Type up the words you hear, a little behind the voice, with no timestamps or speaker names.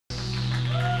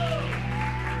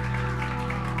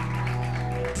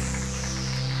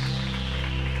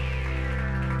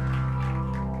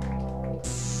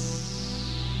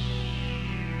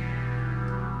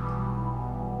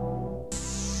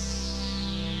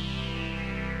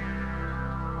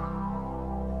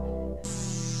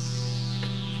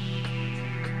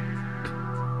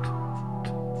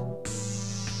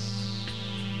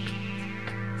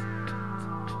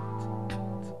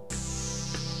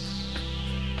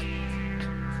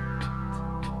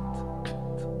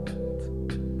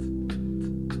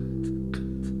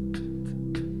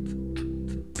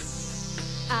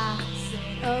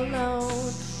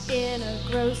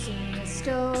grocery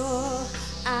store.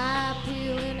 I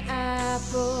peel an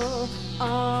apple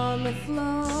on the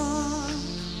floor,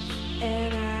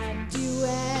 and I do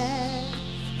it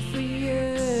for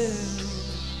you.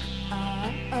 Oh,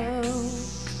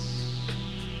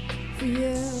 for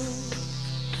you.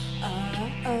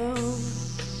 Oh,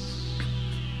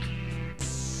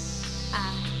 I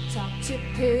talk to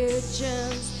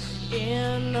pigeons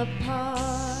in the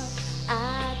park.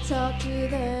 I talk to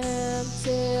them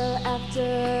till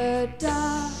after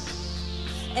dark,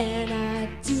 and I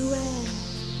do it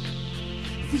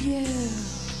for you.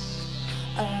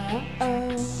 Oh,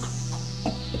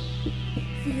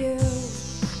 for you.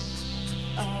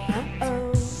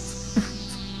 Oh,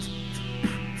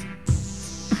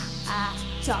 I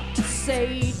talk to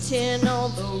Satan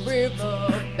on the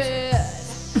riverbed.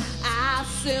 I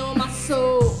sell my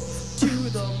soul to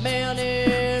the man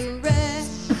in red,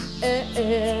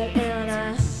 and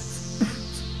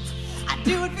I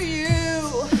do it for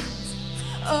you.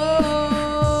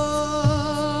 Oh,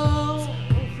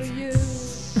 for you.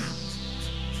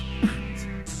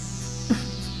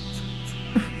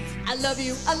 I love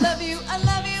you, I love you, I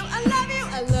love you, I love you,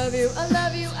 I love you, I love you.